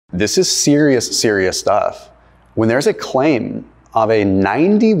This is serious, serious stuff. When there's a claim of a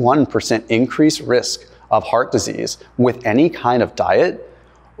 91% increased risk of heart disease with any kind of diet,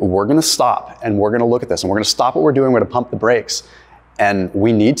 we're gonna stop and we're gonna look at this and we're gonna stop what we're doing, we're gonna pump the brakes. And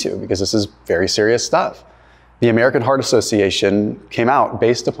we need to, because this is very serious stuff. The American Heart Association came out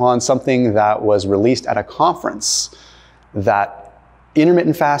based upon something that was released at a conference that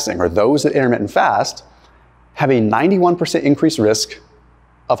intermittent fasting, or those that intermittent fast, have a 91% increased risk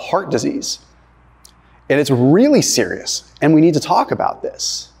of heart disease. And it's really serious, and we need to talk about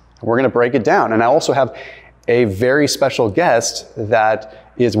this. We're gonna break it down. And I also have a very special guest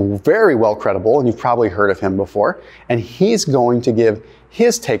that is very well credible, and you've probably heard of him before, and he's going to give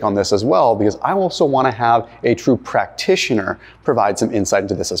his take on this as well, because I also want to have a true practitioner provide some insight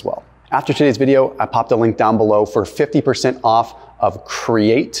into this as well. After today's video, I popped a link down below for 50% off of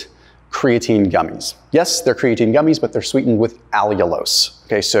Creatine gummies. Yes, they're creatine gummies, but they're sweetened with allulose.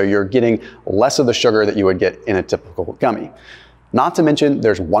 Okay, so you're getting less of the sugar that you would get in a typical gummy. Not to mention,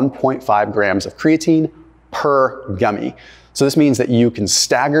 there's 1.5 grams of creatine per gummy. So this means that you can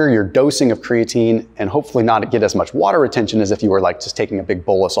stagger your dosing of creatine and hopefully not get as much water retention as if you were like just taking a big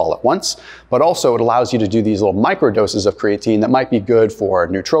bolus all at once. But also it allows you to do these little micro doses of creatine that might be good for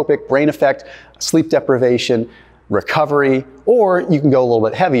nootropic, brain effect, sleep deprivation, recovery, or you can go a little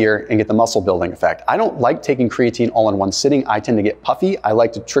bit heavier and get the muscle building effect. I don't like taking creatine all in one sitting. I tend to get puffy. I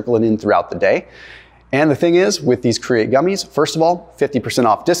like to trickle it in throughout the day. And the thing is, with these Create gummies, first of all, 50%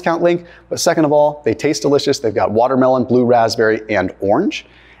 off discount link, but second of all, they taste delicious. They've got watermelon, blue raspberry, and orange.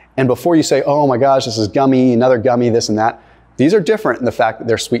 And before you say, oh my gosh, this is gummy, another gummy, this and that, these are different in the fact that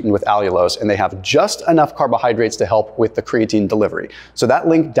they're sweetened with allulose and they have just enough carbohydrates to help with the creatine delivery. So that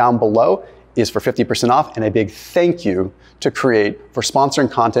link down below is for 50% off, and a big thank you to Create for sponsoring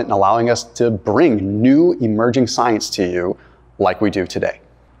content and allowing us to bring new emerging science to you like we do today.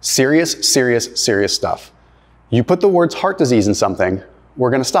 Serious, serious, serious stuff. You put the words heart disease in something, we're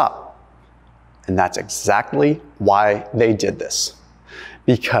gonna stop. And that's exactly why they did this.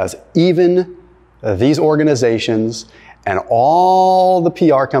 Because even these organizations and all the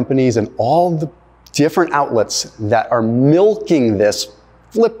PR companies and all the different outlets that are milking this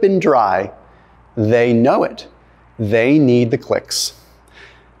flippin' dry, they know it. They need the clicks.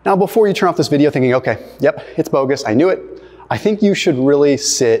 Now, before you turn off this video thinking, okay, yep, it's bogus, I knew it, I think you should really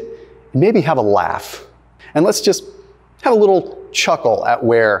sit and maybe have a laugh. And let's just have a little chuckle at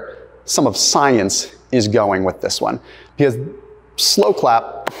where some of science is going with this one. Because slow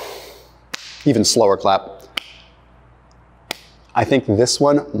clap, even slower clap, I think this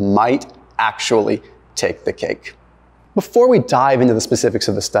one might actually take the cake. Before we dive into the specifics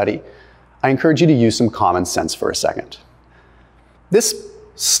of the study, I encourage you to use some common sense for a second. This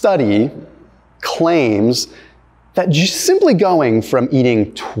study claims that just simply going from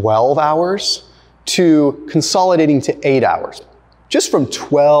eating 12 hours to consolidating to 8 hours, just from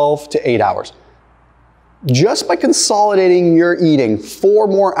 12 to 8 hours, just by consolidating your eating 4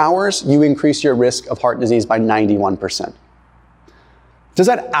 more hours, you increase your risk of heart disease by 91%. Does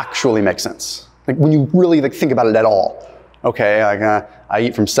that actually make sense? Like when you really think about it at all? Okay, I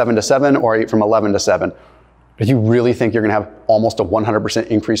eat from 7 to 7 or I eat from 11 to 7. Do you really think you're gonna have almost a 100%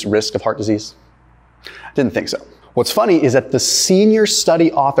 increased risk of heart disease? I didn't think so. What's funny is that the senior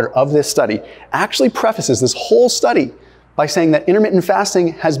study author of this study actually prefaces this whole study by saying that intermittent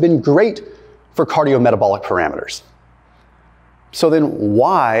fasting has been great for cardiometabolic parameters. So then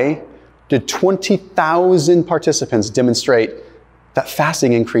why did 20,000 participants demonstrate that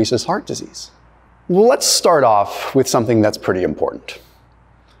fasting increases heart disease? Well, let's start off with something that's pretty important.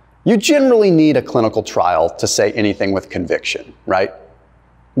 You generally need a clinical trial to say anything with conviction, right?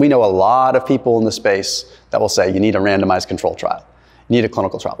 We know a lot of people in the space that will say you need a randomized control trial. You need a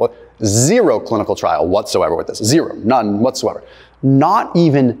clinical trial. Well, zero clinical trial whatsoever with this. Zero, none whatsoever. Not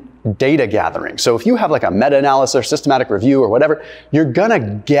even data gathering. So if you have like a meta-analysis or systematic review or whatever, you're gonna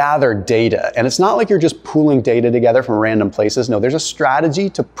gather data. And it's not like you're just pooling data together from random places. No, there's a strategy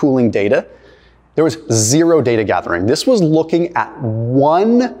to pooling data. There was zero data gathering. This was looking at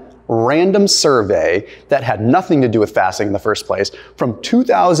one random survey that had nothing to do with fasting in the first place from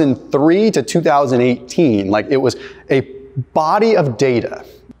 2003 to 2018. Like it was a body of data.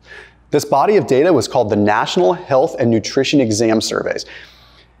 This body of data was called the National Health and Nutrition Exam Surveys.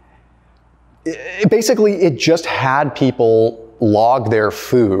 Basically, it just had people log their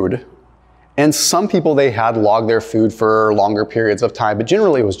food, and some people they had logged their food for longer periods of time, but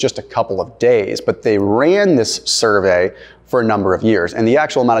generally it was just a couple of days. But they ran this survey for a number of years, and the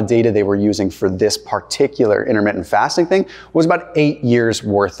actual amount of data they were using for this particular intermittent fasting thing was about 8 years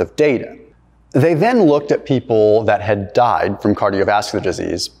worth of data. They then looked at people that had died from cardiovascular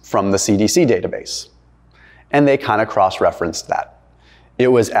disease from the CDC database, and they kind of cross-referenced that. It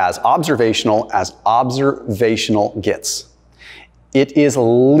was as observational gets. It is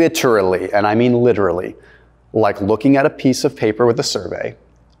literally, and I mean literally, like looking at a piece of paper with a survey,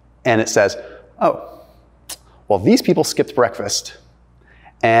 and it says, oh, well, these people skipped breakfast,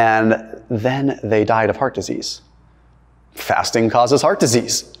 and then they died of heart disease. Fasting causes heart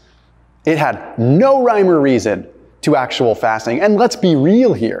disease. It had no rhyme or reason to actual fasting. And let's be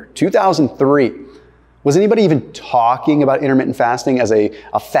real here, 2003. Was anybody even talking about intermittent fasting as a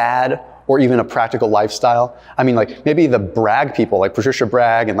fad or even a practical lifestyle? I mean, like maybe the Bragg people, like Patricia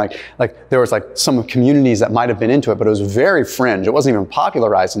Bragg, and like there was like some communities that might have been into it, but it was very fringe. It wasn't even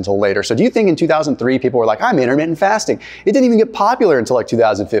popularized until later. So do you think in 2003 people were like, I'm intermittent fasting? It didn't even get popular until like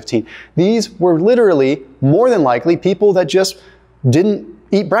 2015. These were literally more than likely people that just didn't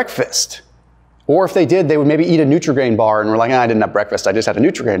eat breakfast. Or if they did, they would maybe eat a Nutri-Grain bar and were like, I didn't have breakfast, I just had a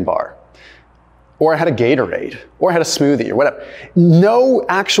Nutri-Grain bar. Or I had a Gatorade, or I had a smoothie, or whatever. No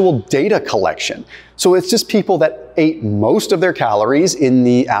actual data collection. So it's just people that ate most of their calories in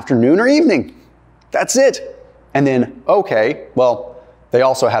the afternoon or evening. That's it. And then, okay, well, they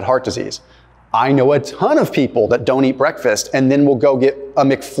also had heart disease. I know a ton of people that don't eat breakfast and then will go get a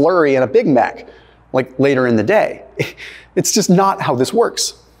McFlurry and a Big Mac, like later in the day. It's just not how this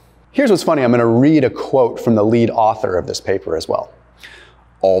works. Here's what's funny. I'm going to read a quote from the lead author of this paper as well.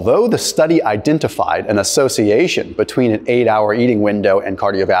 Although the study identified an association between an 8-hour eating window and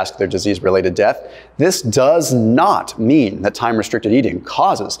cardiovascular disease-related death, this does not mean that time-restricted eating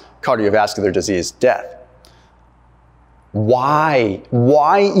causes cardiovascular disease death. Why?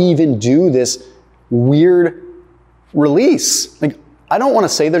 Why even do this weird release? Like, I don't want to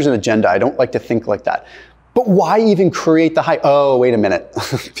say there's an agenda. I don't like to think like that. But why even create the hype? Oh, wait a minute.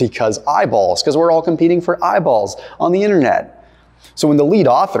 Because eyeballs, because we're all competing for eyeballs on the internet. So when the lead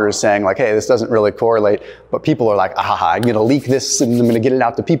author is saying like, hey, this doesn't really correlate, but people are like, I'm going to leak this and I'm going to get it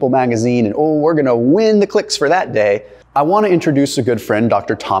out to People magazine and oh, we're going to win the clicks for that day. I want to introduce a good friend,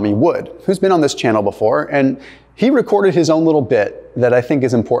 Dr. Tommy Wood, who's been on this channel before, and he recorded his own little bit that I think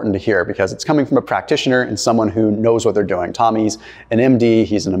is important to hear because it's coming from a practitioner and someone who knows what they're doing. Tommy's an MD,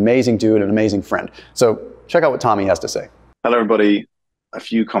 he's an amazing dude, an amazing friend. So check out what Tommy has to say. Hello, everybody. A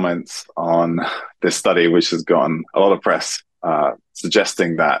few comments on this study, which has gotten a lot of press,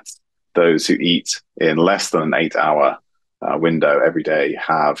 suggesting that those who eat in less than an 8-hour window every day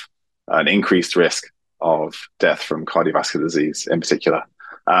have an increased risk of death from cardiovascular disease in particular.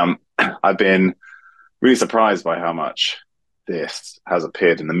 I've been really surprised by how much this has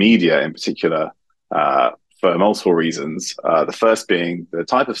appeared in the media in particular for multiple reasons. The first being the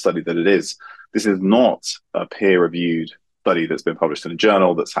type of study that it is. This is not a peer-reviewed study that's been published in a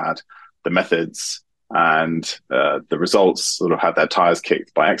journal that's had the methods and the results sort of had their tires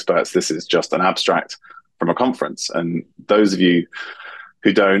kicked by experts. This is just an abstract from a conference. And those of you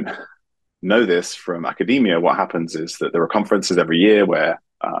who don't know this from academia, what happens is that there are conferences every year where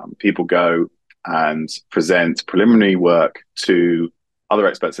people go and present preliminary work to other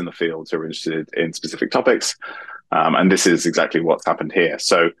experts in the field who are interested in specific topics. And this is exactly what's happened here.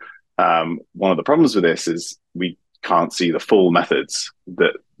 So one of the problems with this is we can't see the full methods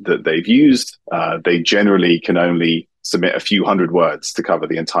that they've used. They generally can only submit a few hundred words to cover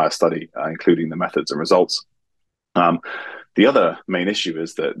the entire study, including the methods and results. The other main issue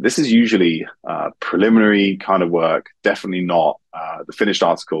is that this is usually preliminary kind of work, definitely not the finished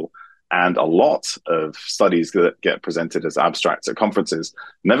article. And a lot of studies that get presented as abstracts at conferences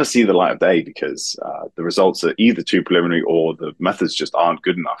never see the light of day because the results are either too preliminary or the methods just aren't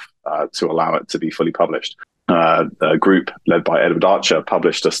good enough to allow it to be fully published. A group led by Edward Archer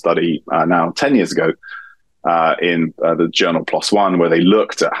published a study now 10 years ago in the journal PLOS ONE, where they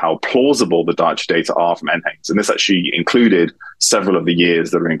looked at how plausible the dietary data are from NHANES. And this actually included several of the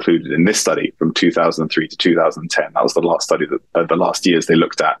years that are included in this study from 2003 to 2010. That was the last study that the last years they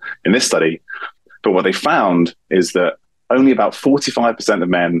looked at in this study. But what they found is that only about 45% of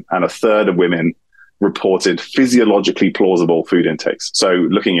men and a third of women reported physiologically plausible food intakes. So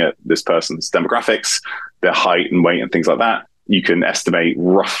looking at this person's demographics, their height and weight and things like that, you can estimate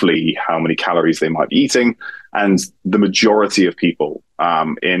roughly how many calories they might be eating. And the majority of people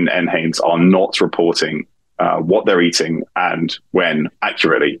in NHANES are not reporting what they're eating and when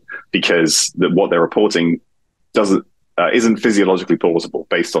accurately, because what they're reporting isn't physiologically plausible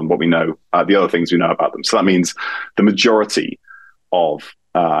based on what we know, the other things we know about them. So that means the majority of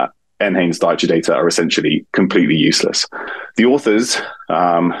NHANES dietary data are essentially completely useless. The authors,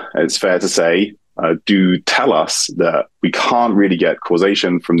 it's fair to say, do tell us that we can't really get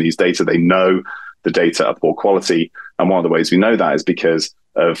causation from these data. They know the data are poor quality. And one of the ways we know that is because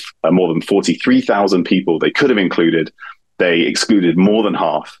of more than 43,000 people they could have included. They excluded more than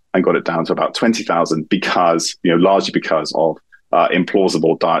half and got it down to about 20,000 because, largely because of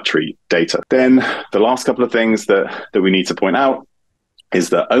implausible dietary data. Then the last couple of things that we need to point out is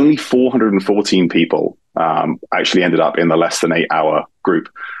that only 414 people actually ended up in the less than 8 hour group.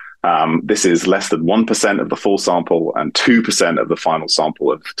 This is less than 1% of the full sample and 2% of the final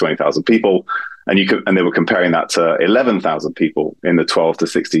sample of 20,000 people. And they were comparing that to 11,000 people in the 12 to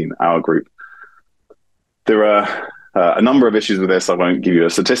 16 hour group. There are a number of issues with this. I won't give you a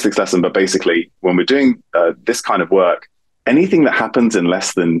statistics lesson, but basically when we're doing this kind of work, anything that happens in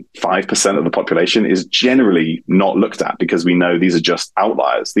less than 5% of the population is generally not looked at because we know these are just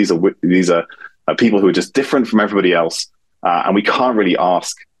outliers. These are people who are just different from everybody else. And we can't really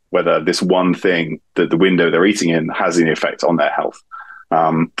ask whether this one thing, that the window they're eating in, has any effect on their health.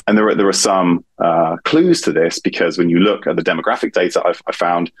 And there are some clues to this because when you look at the demographic data, I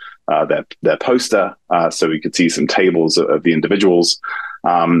found their poster, so we could see some tables of the individuals.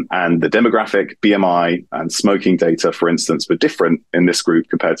 And the demographic, BMI, and smoking data, for instance, were different in this group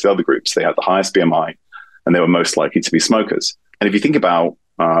compared to the other groups. They had the highest BMI, and they were most likely to be smokers. And if you think about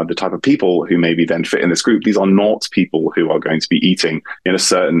the type of people who maybe then fit in this group, these are not people who are going to be eating in a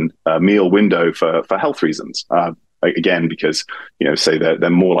certain meal window for health reasons. Again, because, say they're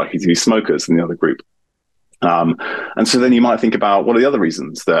more likely to be smokers than the other group. And so then you might think about what are the other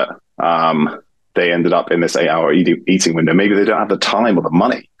reasons that they ended up in this 8 hour eating window. Maybe they don't have the time or the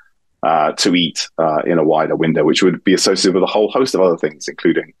money to eat in a wider window, which would be associated with a whole host of other things,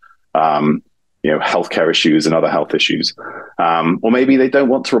 including healthcare issues and other health issues. Or maybe they don't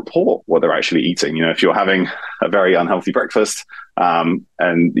want to report what they're actually eating. If you're having a very unhealthy breakfast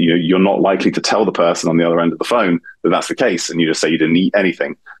and you're not likely to tell the person on the other end of the phone that that's the case, and you just say you didn't eat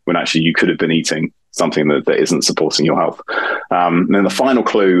anything when actually you could have been eating something that isn't supporting your health. And then the final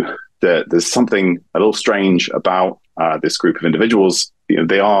clue that there's something a little strange about this group of individuals.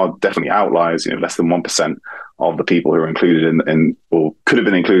 They are definitely outliers. Less than 1% of the people who are included in or could have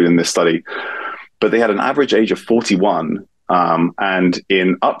been included in this study, but they had an average age of 41, and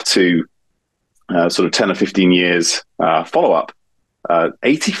in up to sort of 10 or 15 years follow-up,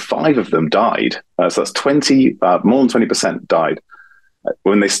 85 of them died. So that's more than 20% died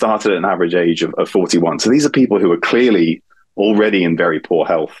when they started at an average age of 41. So these are people who are clearly already in very poor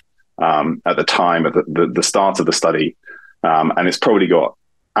health at the time of the start of the study. And it's probably got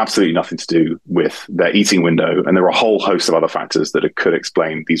absolutely nothing to do with their eating window. And there are a whole host of other factors that could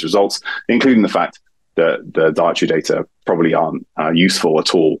explain these results, including the fact that the dietary data probably aren't useful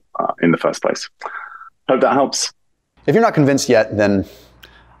at all in the first place. Hope that helps. If you're not convinced yet, then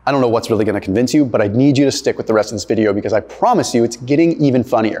I don't know what's really going to convince you, but I need you to stick with the rest of this video because I promise you it's getting even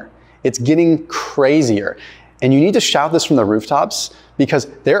funnier. It's getting crazier. And you need to shout this from the rooftops because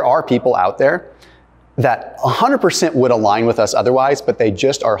there are people out there that 100% would align with us otherwise, but they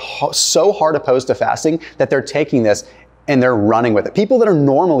just are so hard opposed to fasting that they're taking this and they're running with it. People that are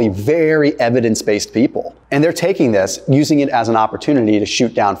normally very evidence-based people, and they're taking this, using it as an opportunity to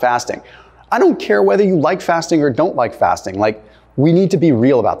shoot down fasting. I don't care whether you like fasting or don't like fasting. We need to be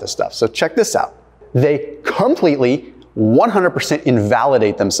real about this stuff. So check this out. They completely 100%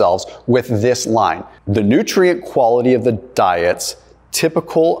 invalidate themselves with this line. The nutrient quality of the diets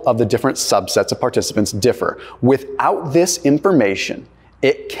typical of the different subsets of participants differ. Without this information,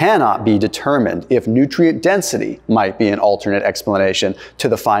 it cannot be determined if nutrient density might be an alternate explanation to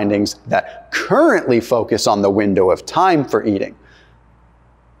the findings that currently focus on the window of time for eating.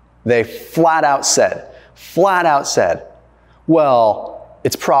 They flat out said, well,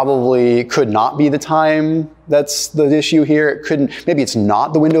 it's probably could not be the time that's the issue here. Maybe it's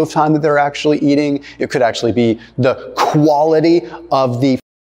not the window of time that they're actually eating. It could actually be the quality of the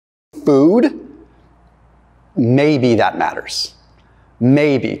food. Maybe that matters.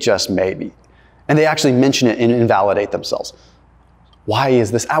 Maybe, just maybe. And they actually mention it and invalidate themselves. Why is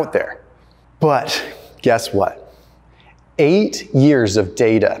this out there? But guess what? 8 years of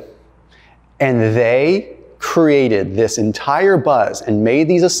data, and they created this entire buzz and made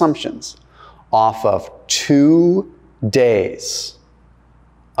these assumptions off of 2 days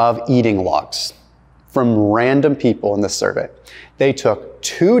of eating logs from random people in this survey. They took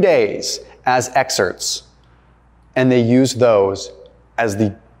 2 days as excerpts and they used those as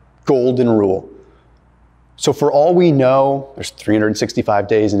the golden rule. So for all we know, there's 365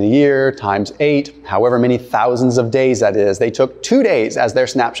 days in a year times 8, however many thousands of days that is. They took 2 days as their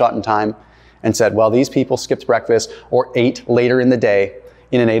snapshot in time and said, well, these people skipped breakfast or ate later in the day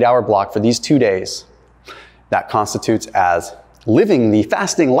in an 8-hour block for these 2 days, that constitutes as living the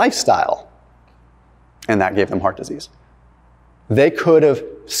fasting lifestyle. And that gave them heart disease. They could have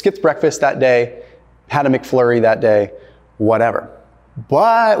skipped breakfast that day, had a McFlurry that day, whatever.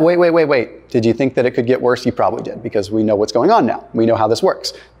 But wait. Did you think that it could get worse? You probably did, because we know what's going on now. We know how this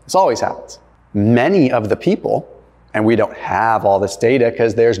works. This always happens. Many of the people, and we don't have all this data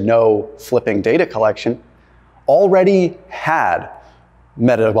because there's no flipping data collection, already had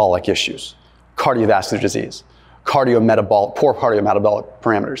metabolic issues, cardiovascular disease, poor cardiometabolic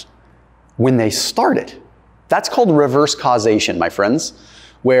parameters when they started. That's called reverse causation, my friends,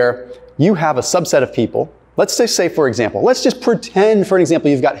 where you have a subset of people. Let's just say, for example, let's just pretend, for an example,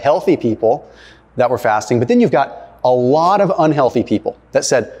 you've got healthy people that were fasting, but then you've got a lot of unhealthy people that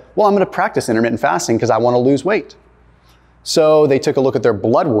said, well, I'm going to practice intermittent fasting because I want to lose weight. So they took a look at their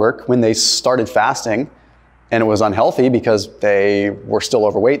blood work when they started fasting, and it was unhealthy because they were still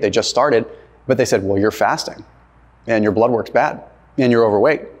overweight. They just started, but they said, well, you're fasting and your blood work's bad and you're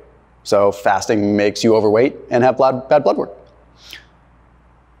overweight. So fasting makes you overweight and have bad blood work.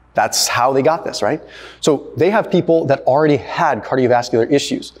 That's how they got this, right? So they have people that already had cardiovascular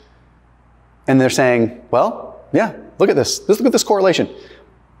issues. And they're saying, well, yeah, look at this. Look at this correlation.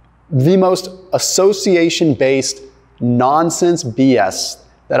 The most association-based nonsense BS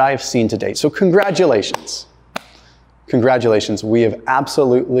that I have seen to date. So congratulations. Congratulations. We have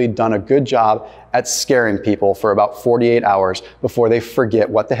absolutely done a good job at scaring people for about 48 hours before they forget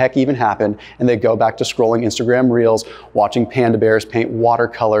what the heck even happened and they go back to scrolling Instagram reels, watching panda bears paint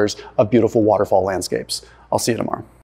watercolors of beautiful waterfall landscapes. I'll see you tomorrow.